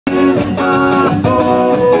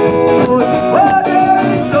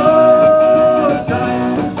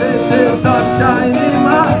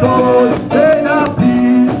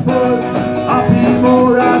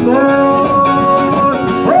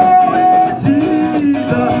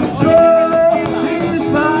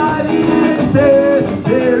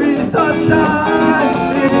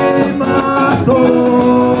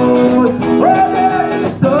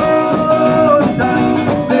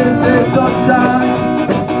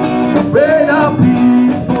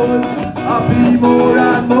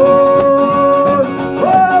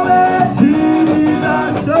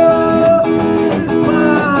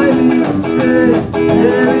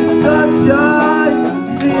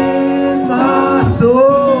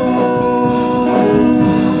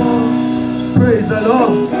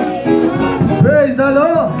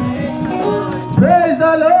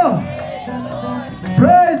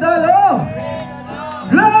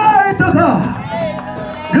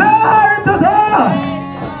Glory to God.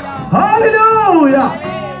 Hallelujah.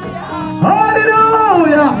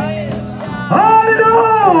 Hallelujah.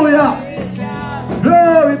 Hallelujah.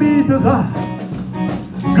 Glory be to God.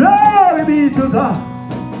 Glory be to God.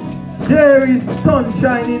 There is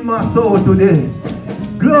sunshine in my soul today.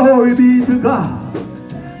 Glory be to God.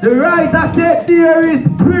 The writer said there is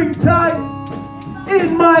springtime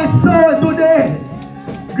in my soul today.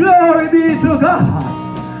 Glory be to God.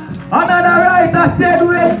 Another writer said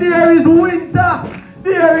when there is winter,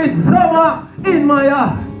 there is summer in my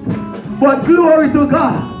heart. But glory to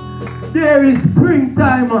God, there is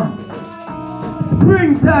springtime.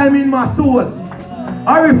 Springtime in my soul.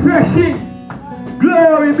 A refreshing.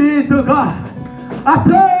 Glory be to God. A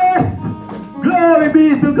thirst. Glory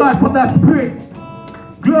be to God for that spring.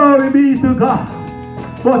 Glory be to God.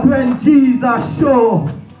 But when Jesus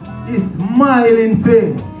shows his smiling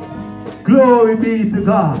face, glory be to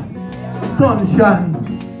God. Sunshine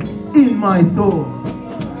in my soul.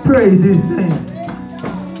 Praise his name.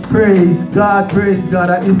 Praise God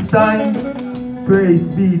at this time. Praise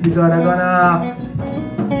be to God. I'm gonna ask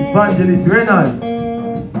Evangelist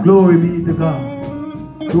Reynolds, glory be to God,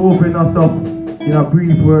 to open us up in a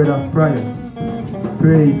brief word of prayer.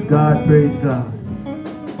 Praise God, praise God.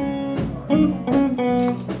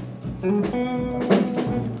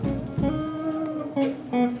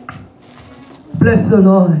 Bless the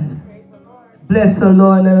Lord. Bless the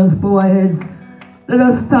Lord. Let us bow our heads. Let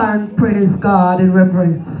us stand, praise God, in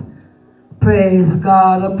reverence. Praise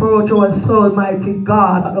God. Approach our soul, mighty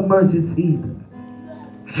God, at the mercy seat.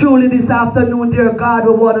 Surely this afternoon, dear God,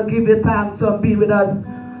 we want to give you thanks for being with us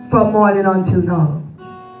from morning until now.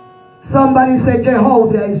 Somebody say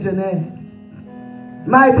Jehovah is your name.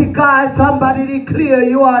 Mighty God, somebody declare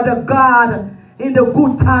you are the God in the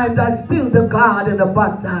good times and still the God in the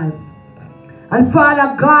bad times. And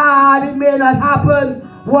Father God, it may not happen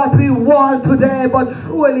what we want today, but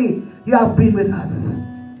surely you have been with us.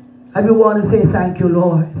 And we want to say thank you,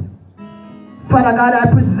 Lord. Father God, I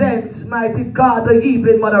present, mighty God, the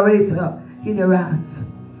evening moderator in your hands.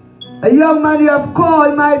 A young man you have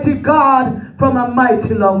called, mighty God, from a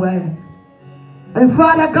mighty long way. And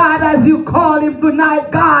Father God, as you call him tonight,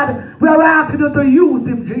 God, we are asking you to use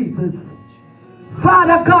him, Jesus.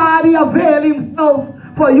 Father God, he availed himself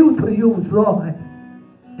for you to use, Lord.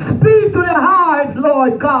 Speak to the heart,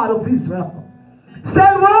 Lord God of Israel.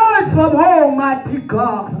 Send words from home, mighty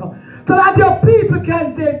God, so that your people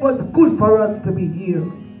can say it was good for us to be here.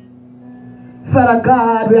 Father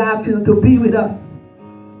God, we ask you to be with us.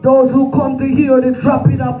 Those who come to hear the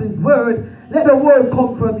dropping of his word, let the word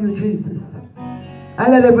come from you, Jesus.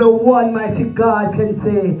 And let everyone, mighty God, can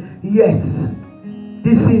say, yes,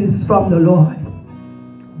 this is from the Lord.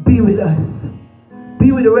 Be with us.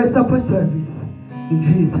 Be with the rest of the service. In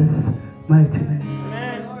Jesus' mighty name.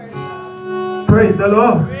 Amen. Praise the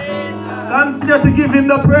Lord. Continue to give him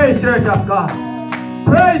the praise, church of God.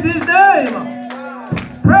 Praise his name.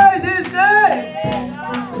 Praise his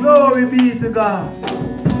name. Glory be to God.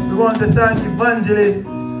 We want to thank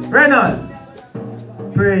Evangelist Reynolds.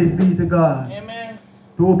 Praise be to God. Amen.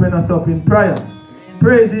 To open us up in prayer.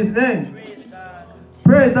 Praise his name.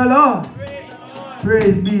 Praise the Lord.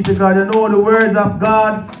 Praise be to God. You know the words of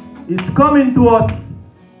God is coming to us.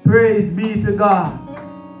 Praise be to God.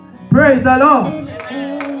 Praise the Lord.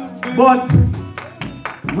 But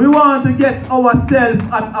we want to get ourselves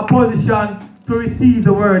at a position to receive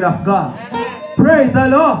the word of God. Praise the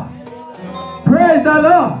Lord. Praise the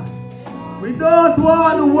Lord. We don't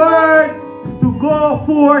want the words to go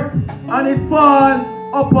forth and it fall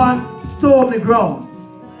upon stony ground.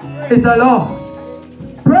 Praise the Lord.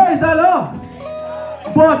 Praise the Lord.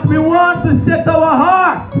 But we want to set our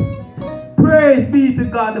heart. Praise be to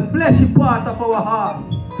God. The fleshy part of our heart.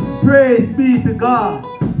 Praise be to God.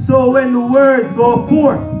 So when the words go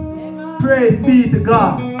forth, praise be to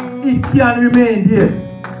God, it can remain there.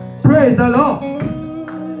 Praise the Lord.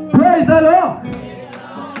 Praise the Lord.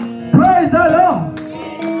 Praise the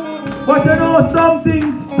Lord. But you know,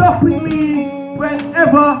 something stuck with me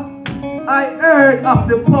whenever I heard of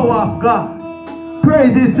the power of God.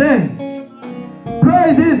 Praise his name.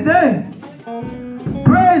 Praise his name.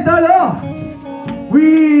 Praise the Lord.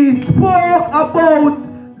 We spoke about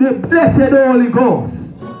the blessed Holy Ghost.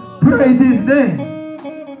 Praise his name.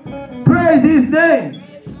 Praise his name.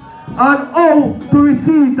 And how to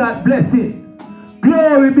receive that blessing.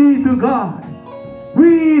 Glory be to God.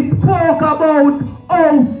 We spoke about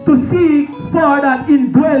how to seek for that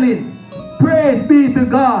indwelling. Praise be to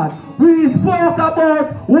God. We spoke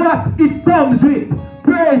about what it comes with.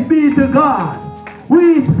 Praise be to God.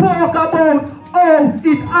 We spoke about how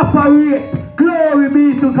it operates. Glory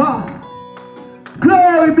be to God.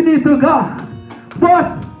 Glory be to God.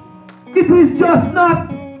 But it is just not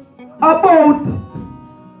about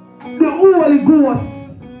the Holy Ghost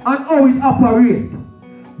and how it operates.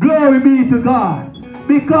 Glory be to God.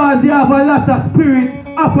 Because you have a lot of spirit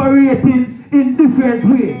operating in different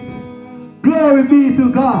ways. Glory be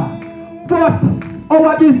to God. But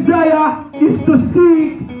our desire is to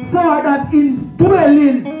seek for that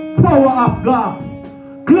indwelling power of God.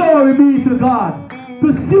 Glory be to God.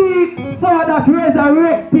 To seek for that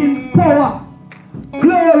resurrecting power.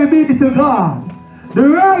 Glory be to God. The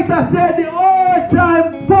writer said the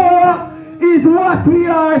all-time power is what we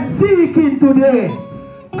are seeking today.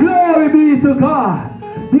 Glory be to God.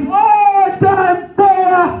 The all-time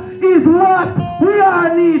power is what we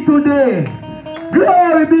are need today.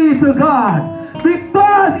 Glory be to God.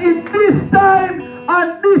 Because in this time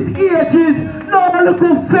and this ages, no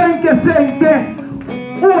little fenke,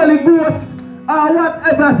 Holy Ghost or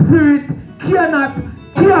whatever spirit cannot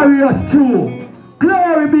carry us through.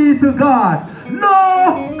 Glory be to God.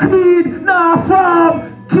 No creed, no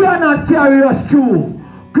form cannot carry us through.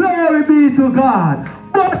 Glory be to God.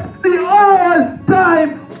 But the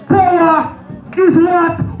all-time power is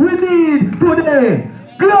what we need today.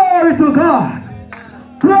 Glory to God.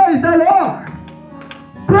 Praise the Lord.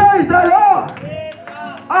 Praise the Lord.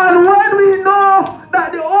 And when we know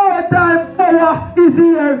that the all-time power is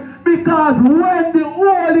here, because when the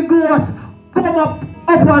Holy Ghost come up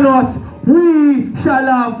upon us, we shall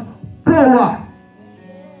have power.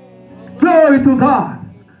 Glory to God.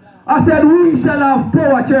 I said we shall have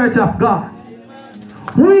power, church of God.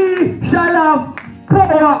 We shall have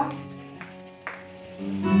power.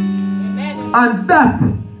 And that,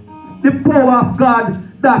 the power of God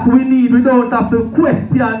that we need, we don't have to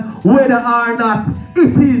question whether or not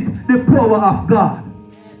it is the power of God.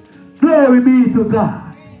 Glory be to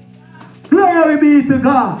God. Glory be to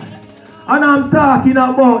God. And I'm talking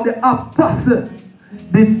about the apostle,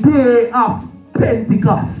 the day of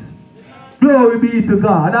Pentecost. Glory be to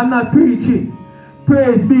God. I'm not preaching.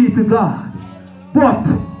 Praise be to God. But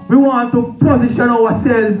we want to position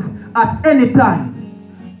ourselves at any time.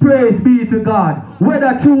 Praise be to God.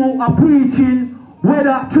 Whether through a preaching,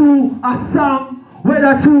 whether through a song,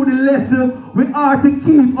 whether through the lesson, we are to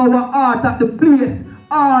keep our heart at the place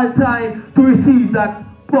all time to receive that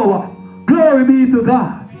power. Glory be to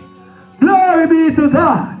God. Glory be to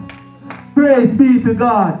God. Praise be to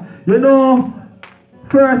God. You know,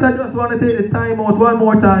 first I just want to take the time out one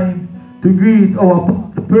more time to greet our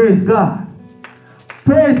pastor. Praise God.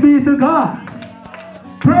 Praise be to God.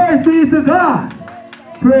 Praise be to God.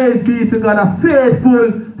 Praise be to God. A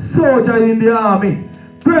faithful soldier in the army.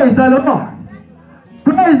 Praise the Lord.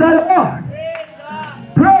 Praise the Lord.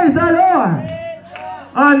 Praise the Lord.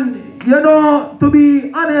 And you know, to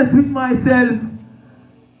be honest with myself,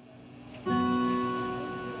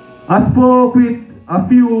 I spoke with a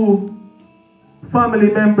few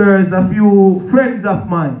family members, a few friends of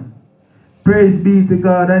mine. Praise be to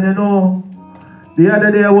God. And you know, the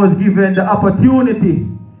other day I was given the opportunity,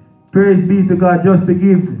 praise be to God, just to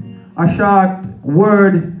give a short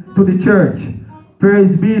word to the church.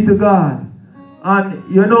 Praise be to God.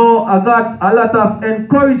 And you know, I got a lot of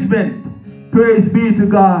encouragement. Praise be to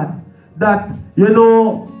God. That, you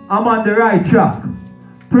know, I'm on the right track.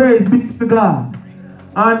 Praise be to God.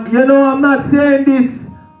 And you know, I'm not saying this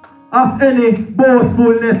of any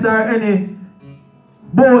boastfulness or any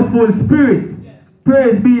boastful spirit.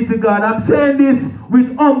 Praise be to God. I'm saying this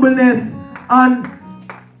with humbleness. And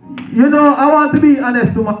you know, I want to be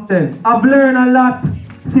honest to myself. I've learned a lot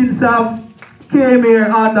since I came here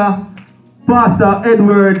under Pastor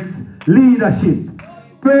Edward's leadership.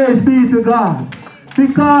 Praise be to God.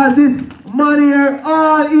 Because this man here,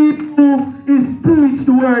 all he do is preach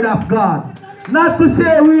the word of God. Not to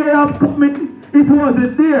say we have coming, it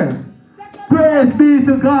wasn't there. Praise be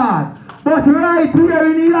to God. But right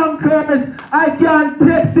here in Yonkers, I can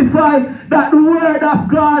testify that the word of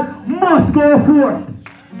God must go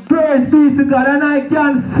forth. Praise be to God. And I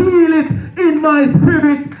can feel it in my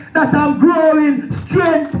spirit that I'm growing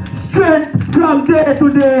strength from day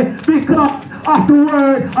to day because of the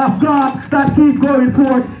word of God that keeps going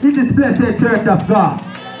forth in this blessed church of God.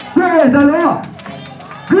 Praise the Lord.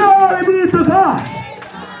 Glory be to God.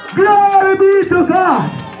 Glory be to God.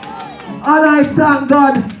 And I thank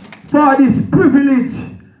God for this privilege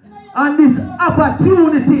and this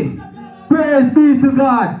opportunity. Praise be to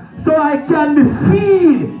God. So I can be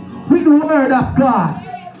filled with the word of God.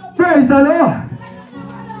 Praise the Lord.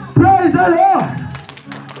 Praise the Lord.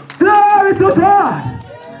 Glory to God.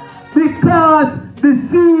 Because the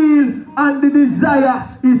zeal and the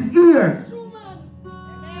desire is here.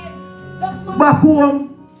 Back home,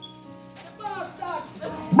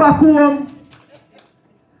 back home,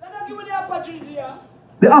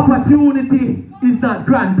 the opportunity is not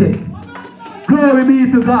granted. Glory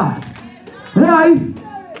be to God. Why?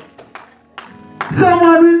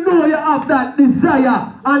 Someone will know you have that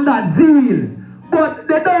desire and that zeal, but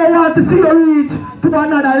they don't want to see you reach to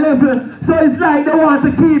another level, so it's like they want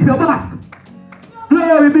to keep you back.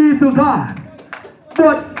 Glory be to God.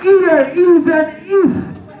 But here, even if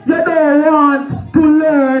you don't want to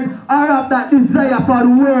learn or have that desire for the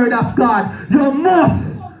word of God, you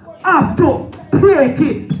must have to take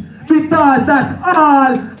it, because that's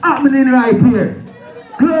all happening right here.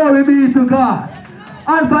 Glory be to God.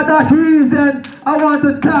 And for that reason, I want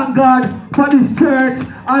to thank God for this church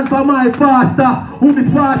and for my pastor, who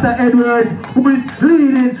is Pastor Edward, who is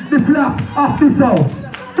leading the flock of this house.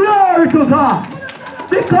 Glory to God.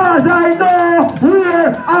 Because I know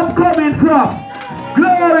where I'm coming from.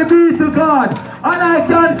 Glory be to God. And I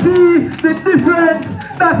can see the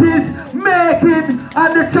difference that is making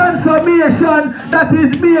and the transformation that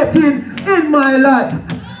is making in my life.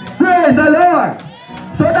 Praise the Lord.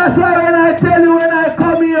 So that's why when I tell you, when I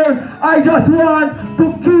come here, I just want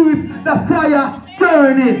to keep the fire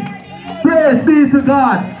burning. Praise be to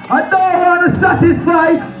God. I don't want to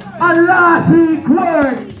satisfy on last week's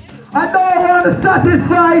word. I don't want to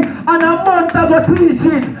satisfy on a month ago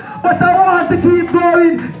teaching, but I want to keep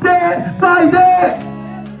going day by day.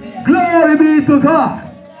 Glory be to God.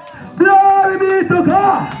 Glory be to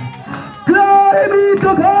God. Glory be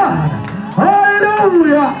to God.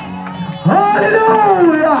 Hallelujah.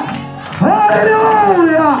 Hallelujah.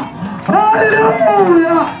 Hallelujah.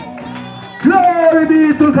 Hallelujah. Glory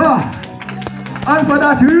be to God. And for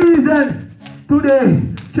that reason, today,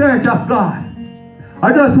 Church of God,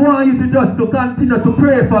 I just want you to continue to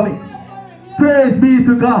pray for me. Praise be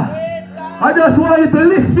to God. I just want you to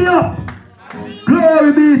lift me up.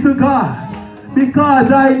 Glory be to God.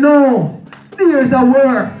 Because I know there's a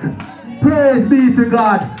work. Praise be to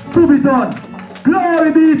God. To be done.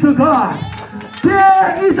 Glory be to God.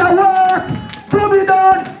 There is a work to be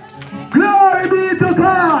done. Glory be to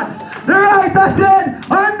God. The writer said,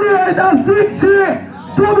 and there is a victory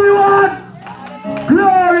to be won.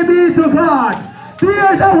 Glory be to God.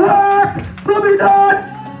 There is a work to be done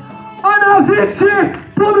and a victory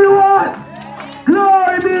to be won.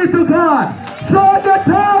 Glory be to God. So get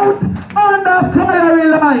out on the fiery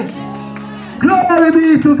line. Glory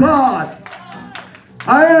be to God.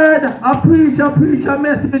 I heard a preacher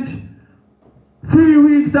message 3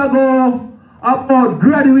 weeks ago about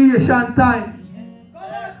graduation time.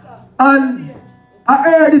 And I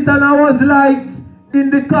heard it and I was like, in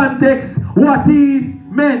the context, what he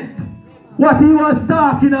meant, what he was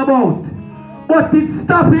talking about. But its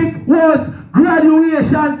topic was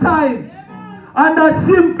graduation time. And that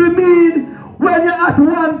simply means when you're at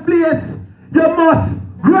one place, you must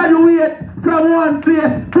graduate from one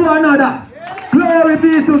place to another. Glory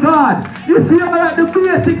be to God. If you are at the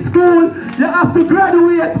basic school, you have to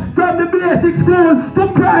graduate from the basic school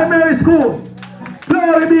to primary school.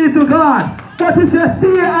 Glory be to God. But if you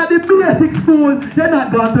stay at the basic school, you're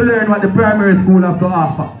not going to learn what the primary school have to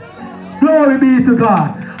offer. Glory be to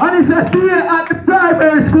God. And if you stay at the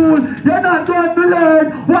primary school, you're not going to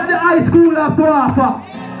learn what the high school have to offer.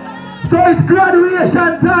 So it's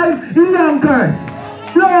graduation time in Yonkers.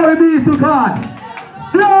 Glory be to God.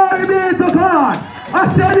 Glory be to God. I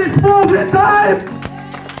said it's moving time.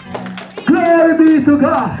 Glory be to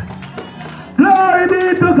God. Glory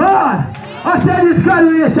be to God. I said it's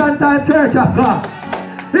graduation time, Church of God.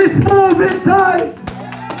 It's moving time.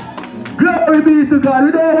 Glory be to God.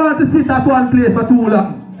 We don't want to sit at one place for too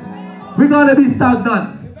long. We're going to be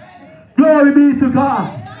stagnant. Glory be to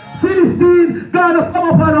God. Philistine going to come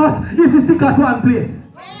upon us if we stick at one place.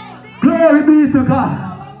 Glory be to God.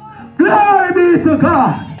 Glory be to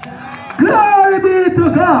God. Glory be to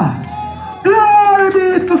God. Glory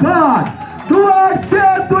be to God. The word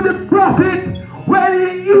came to the prophet when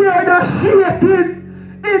he heard the shaking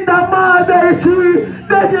in the mulberry tree,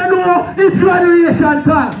 then you know it's graduation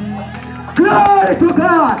time. Glory to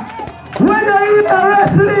God. When you hear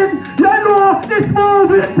wrestling, you know it's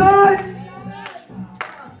moving time.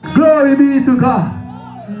 Glory be to God.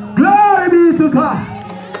 Glory be to God.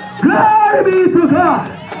 Glory be to God.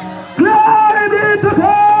 Glory be to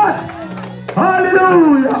God.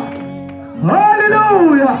 Hallelujah.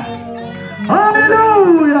 Hallelujah.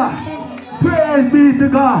 Hallelujah. Praise be to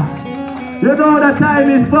God. You know the time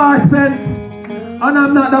is far spent and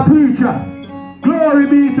I'm not the preacher. Glory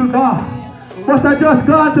be to God. But I just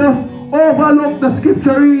got to overlook the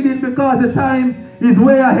scripture reading because the time is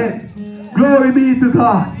way ahead. Glory be to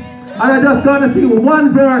God. And I just got to sing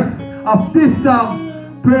one verse of this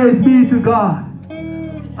song. Praise be to God.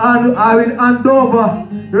 And I will hand over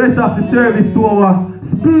the rest of the service to our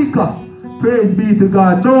speaker. Praise be to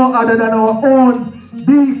God. No other than our own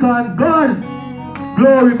Deacon God.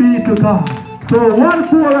 Glory be to God. So one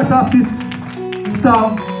chorus of this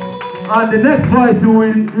song, and the next voice you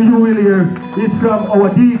will hear is from our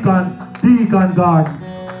Deacon God.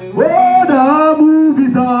 Oh, the move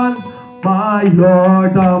is on, my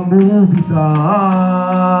Lord, the move is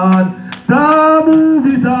on. The move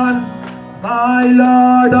is on, my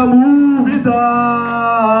Lord, the move is on.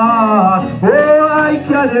 Oh, I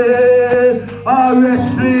carry a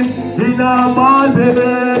wrestling in a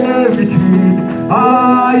mulberry tree. I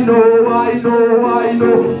know,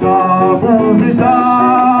 the move is on.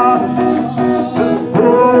 Oh,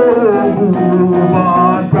 move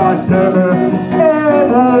on, brother. Oh,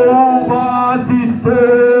 move on, sister.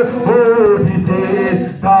 Oh, this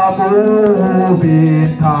is the moving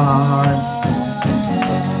time.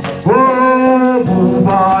 Oh, move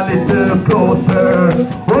on, little closer.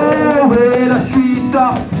 Oh, where the streets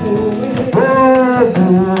are. Oh,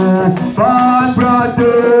 move on,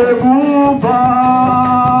 brother, move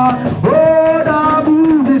on. Oh, the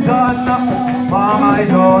move is on. My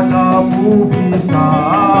Lord, the move is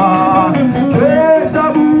on. Yes, the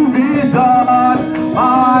move is on.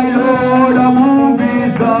 My Lord, the move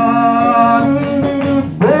is on.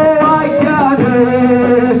 Oh, I gather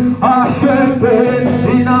a shepherd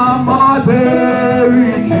in a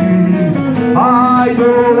mulberry tree. I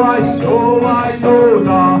know,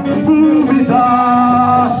 the move is on.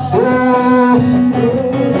 Oh,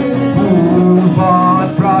 move on,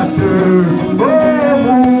 brother. Oh,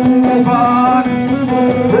 move on.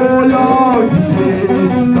 Oh, Lord, this is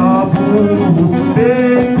the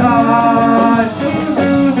moving time.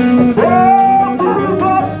 Oh, move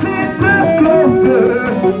up, little closer.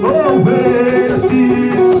 Oh, where the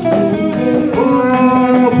sea. Oh,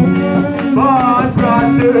 move on,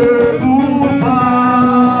 brother, move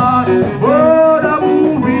on. Oh, the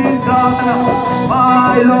move is on,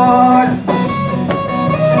 my Lord.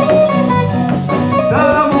 The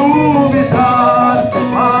move is on,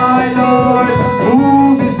 my Lord,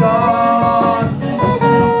 move is on.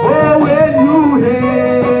 Oh, when you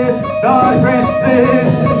hear the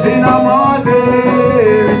restless in a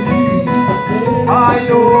mulberry tree, I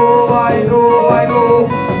know.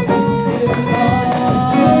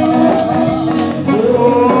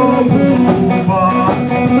 Oh, move on.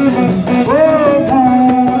 Oh, move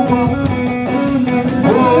on.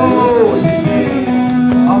 Oh,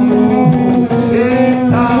 yeah. A move in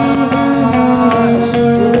time.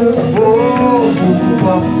 Oh, move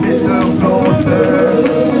up, little closer.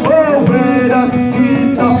 Oh, where the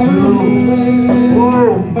streets are blue.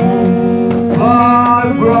 Oh, move on,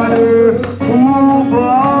 brother, move on.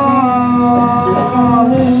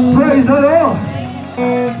 Praise the Lord.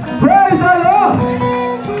 Praise the Lord.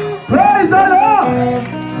 Praise the Lord.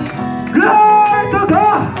 Glory to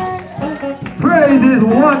God. Praise His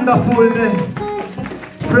wonderful name.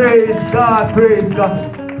 Praise God, praise God.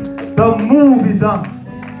 The move is on.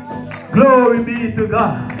 Glory be to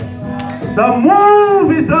God. The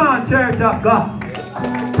move is on, Church of God.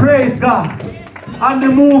 Praise God. And the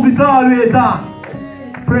move is always on.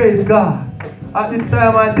 Praise God. At this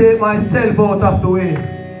time I take myself out of the way.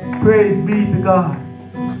 Praise be to God.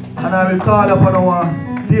 And I will call upon our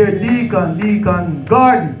dear Deacon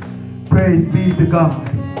Garden. Praise be to God.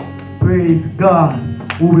 Praise God,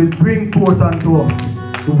 who will bring forth unto us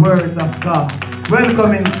the words of God.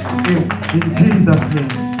 Welcoming Him in Jesus' name.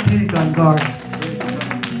 Deacon Garden.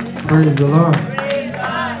 Praise the Lord.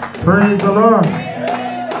 Praise the Lord.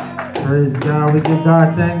 Praise God. We give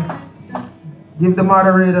God thanks. Give the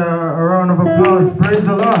moderator a round of applause. Praise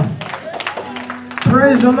the Lord.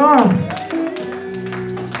 Praise the Lord.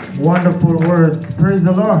 Wonderful words. Praise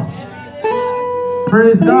the Lord.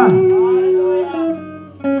 Praise God.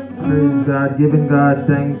 Praise God. Giving God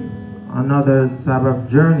thanks. Another Sabbath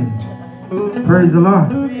journey. Praise the Lord.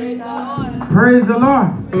 Praise the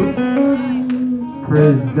Lord.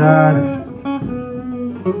 Praise God.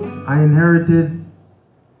 I inherited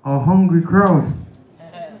a hungry crowd.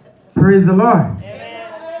 Praise the Lord.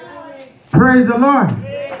 Praise the Lord.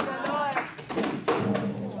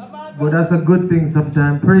 But that's a good thing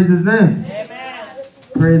sometimes. Praise His name.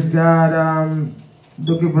 Praise God.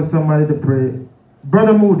 Looking for somebody to pray.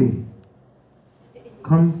 Brother Moody,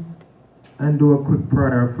 come and do a quick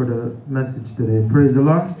prayer for the message today. Praise the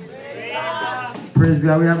Lord. Praise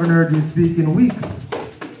God. We haven't heard you speak in weeks.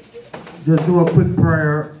 Just do a quick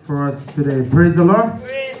prayer for us today. Praise the Lord.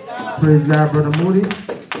 Praise God, Brother Moody.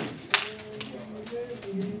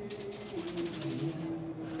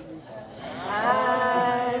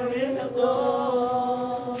 I will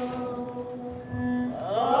go.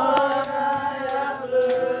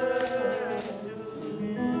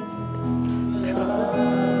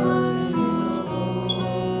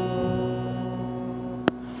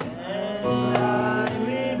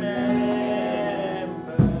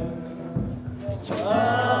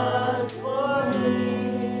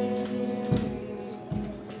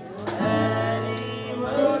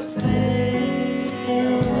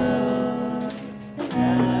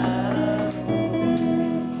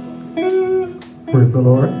 Praise the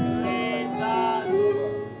Lord.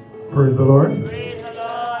 Praise the Lord.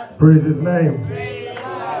 Praise His name.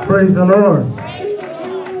 Praise the Lord.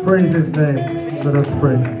 Praise His name. Let us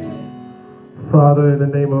pray. Father, in the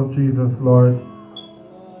name of Jesus, Lord,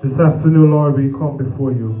 this afternoon, Lord, we come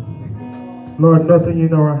before you. Lord, nothing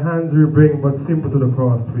in our hands we bring but simple to the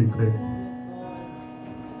cross we cling.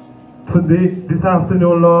 Today, this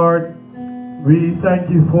afternoon, Lord, we thank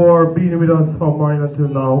you for being with us from morning until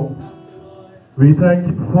now. We thank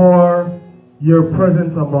you for your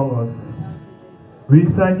presence among us. We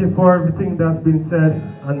thank you for everything that's been said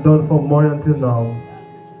and done from morning until now.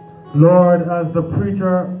 Lord, as the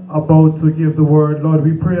preacher about to give the word, Lord,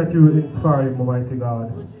 we pray that you will inspire him, Almighty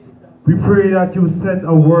God. We pray that you send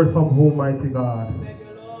a word from Almighty God.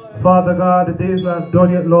 Father God, the day is not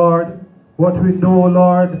done yet, Lord. What we know,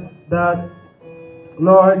 Lord, that,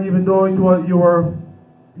 Lord, even though you're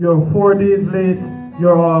 4 days late,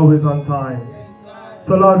 you're always on time.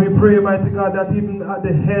 So, Lord, we pray, Almighty God, that even at the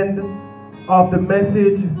end of the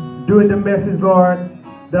message, during the message, Lord,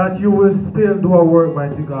 that you will still do a work,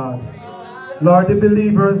 mighty God. Lord, the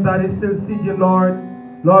believers that is still seeking, Lord,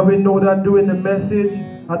 we know that during the message,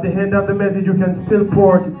 at the end of the message, you can still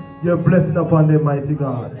pour your blessing upon them, mighty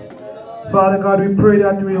God. Father God, we pray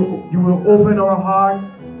that you will open our heart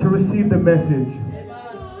to receive the message.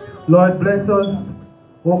 Lord, bless us.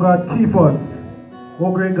 Oh God, keep us.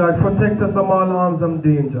 Oh great God, protect us from all harms and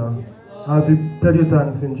danger. As we tell you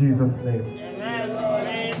thanks in Jesus' name.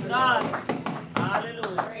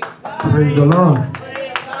 Praise the Lord.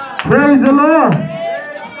 Praise the Lord.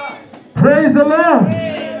 Praise the Lord.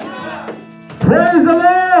 Praise the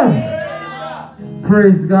Lord.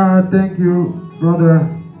 Praise God. Thank you, Brother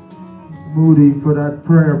Moody, for that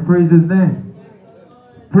prayer. Praise His name.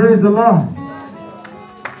 Praise the Lord.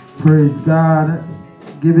 Praise God.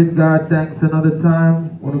 Giving God thanks another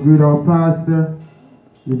time. I want to greet our pastor,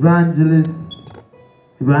 Evangelist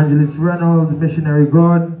Reynolds, Missionary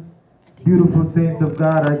God. Beautiful saints of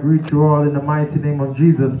God, I greet you all in the mighty name of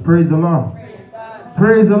Jesus. Praise the Lord.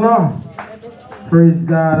 Praise the Lord. Praise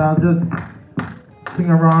God. I'll just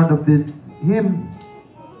sing a round of this hymn.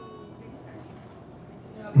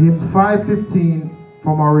 Hymn 515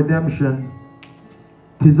 from our redemption.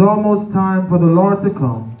 'Tis almost time for the Lord to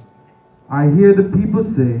come. I hear the people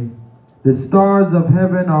say, the stars of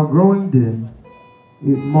heaven are growing dim.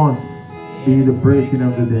 It must be the breaking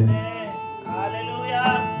of the day.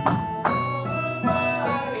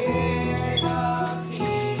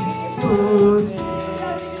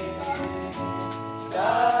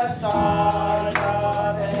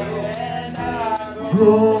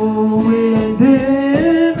 Growing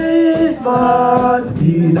dim, it must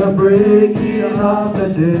be the breaking of the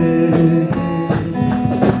day.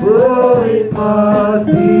 Oh, it must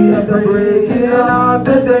be the breaking of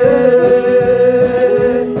the day.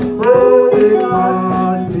 Oh, it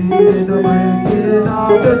must be the breaking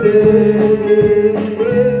of the day.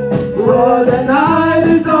 Oh, the night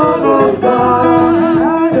is almost gone,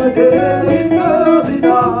 and the day is coming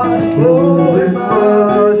on. Oh, it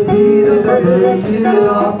must be the breaking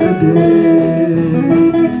of the day.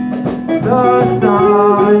 The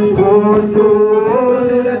sun goes to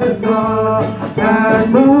the sun and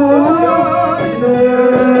moon,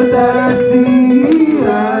 earth and sea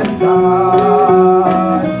and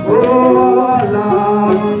God. Oh, Allah,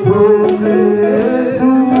 proclaim to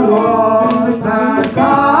all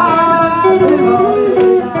mankind the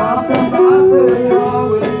glory of the Master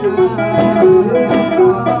always.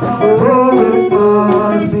 Oh, it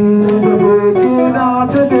must be the breaking of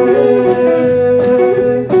the day.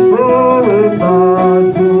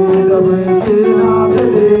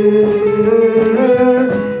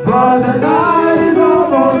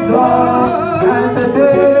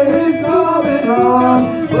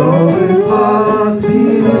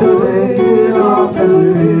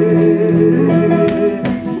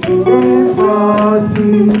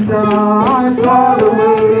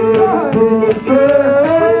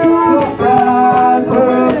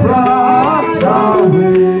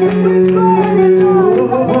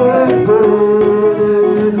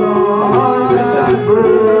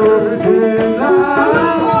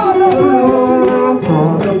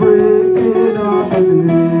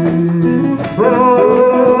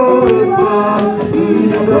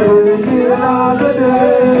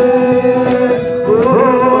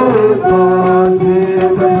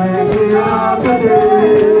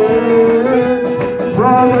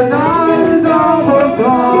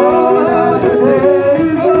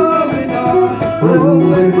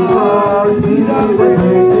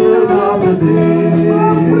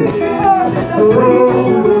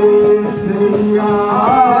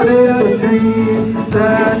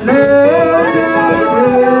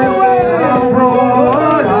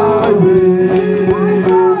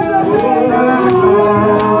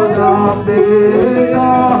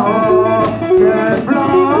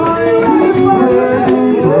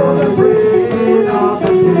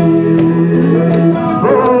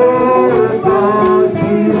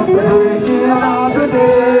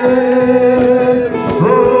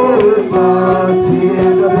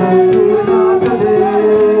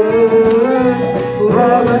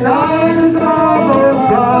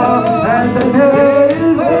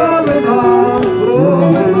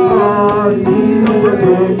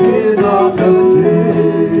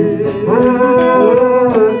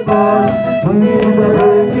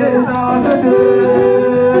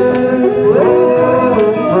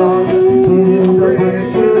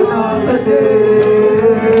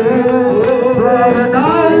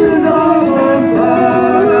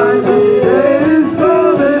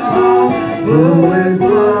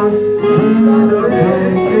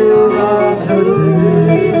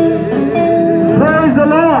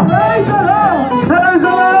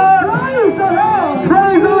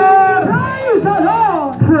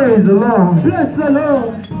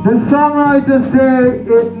 The songwriters say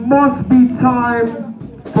it must be time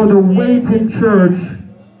for the waiting church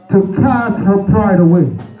to cast her pride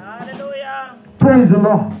away. Hallelujah. Praise the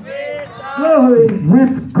Lord. Glory.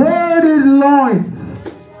 With girded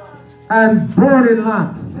loins and burning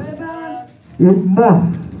lamps, it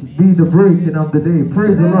must be the breaking of the day.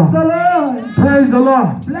 Praise the Lord. Praise the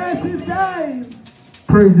Lord. Bless his name.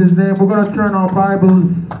 Praise his name. We're going to turn our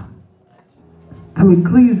Bibles to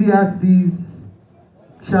Ecclesiastes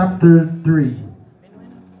chapter 3.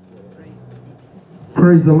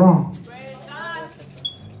 Praise the Lord.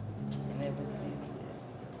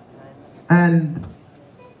 And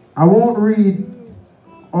I won't read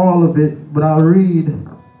all of it, but I'll read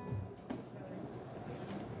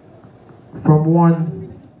from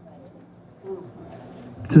 1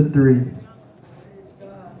 to 3.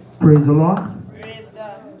 Praise the Lord.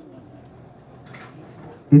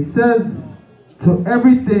 It says, to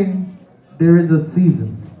everything there is a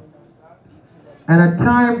season, and a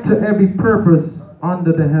time to every purpose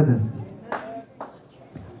under the heaven.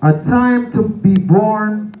 A time to be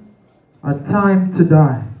born, a time to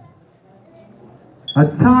die. A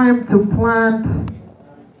time to plant,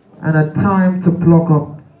 and a time to pluck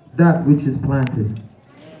up that which is planted.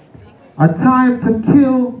 A time to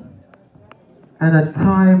kill, and a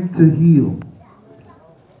time to heal.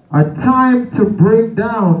 A time to break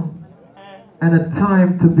down, and a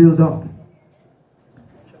time to build up.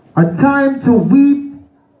 A time to weep,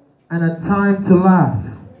 and a time to laugh.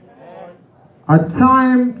 A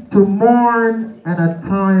time to mourn, and a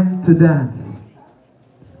time to dance.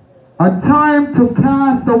 A time to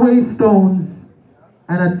cast away stones,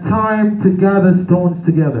 and a time to gather stones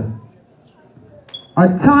together. A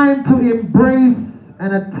time to embrace,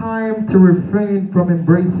 and a time to refrain from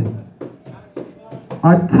embracing.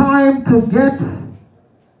 A time to get,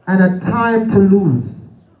 and a time to lose.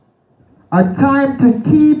 A time to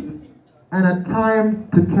keep, and a time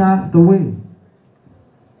to cast away.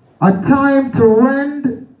 A time to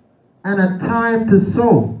rend, and a time to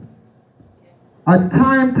sow. A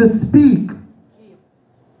time to speak,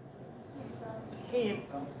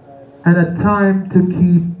 and a time to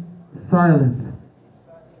keep silent.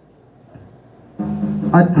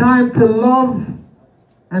 A time to love,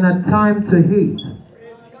 and a time to hate.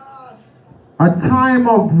 A time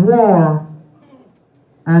of war,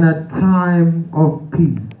 and a time of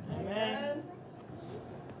peace. Amen.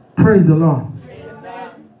 Praise the Lord.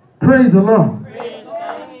 Praise the Lord.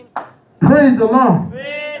 Praise the Lord.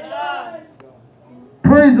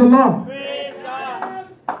 Praise the Lord.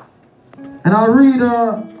 And I'll read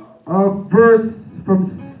a verse from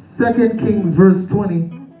 2 Kings verse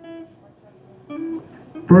 20.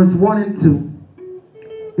 Verse 1 and 2.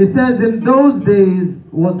 It says, in those days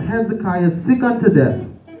was Hezekiah sick unto death.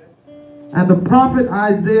 And the prophet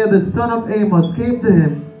Isaiah the son of Amos came to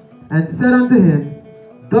him and said unto him,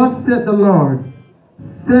 thus saith the Lord,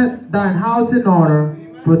 set thine house in order,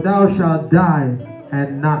 for thou shalt die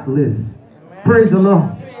and not live. Praise the Lord.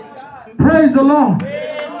 Praise the Lord.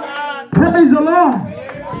 Praise the Lord.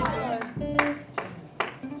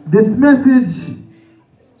 This message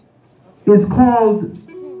is called,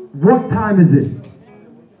 what time is it?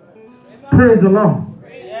 Praise the Lord.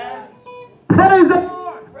 Praise the Lord.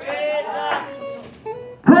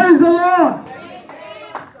 Praise the Lord.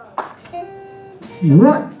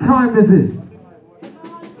 What time is it?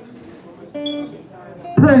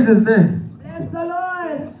 Praise his name. Bless the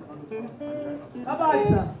Lord. Come on,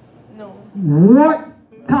 sir. No. What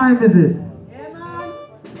time is it? Amen.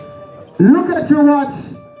 Look at your watch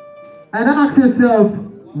and ask yourself,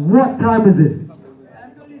 what time is it?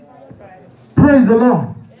 Praise the Lord.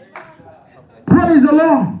 Praise the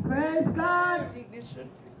Lord. Praise God.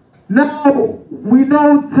 Now, we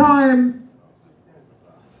know time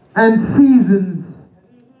and seasons.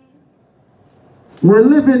 We're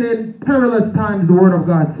living in perilous times, the Word of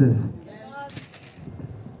God says.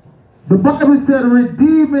 The Bible said,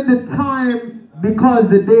 redeeming the time because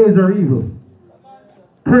the days are evil.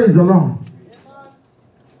 Praise the Lord.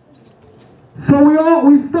 So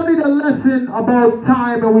we studied a lesson about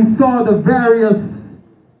time, and we saw the various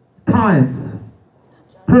times.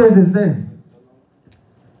 Praise his name.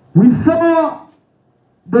 We saw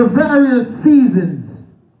the various seasons.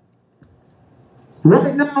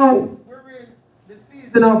 Right now, we're in the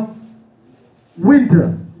season of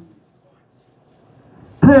winter.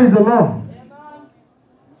 Praise the Lord.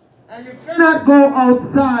 And you cannot go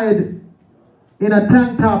outside in a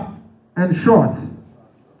tank top and shorts,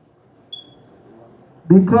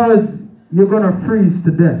 because you're going to freeze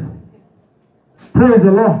to death. Praise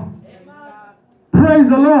the Lord. Praise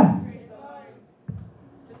the Lord.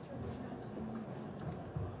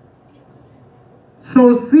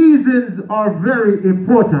 So seasons are very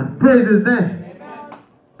important. Praise his name.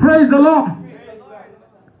 Praise the Lord.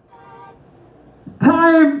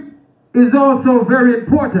 Time is also very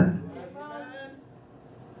important.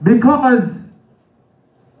 Because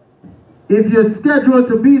if you're scheduled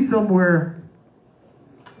to be somewhere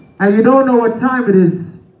and you don't know what time it is,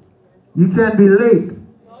 you can be late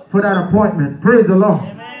for that appointment. Praise the Lord.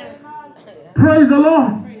 Praise the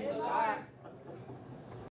Lord.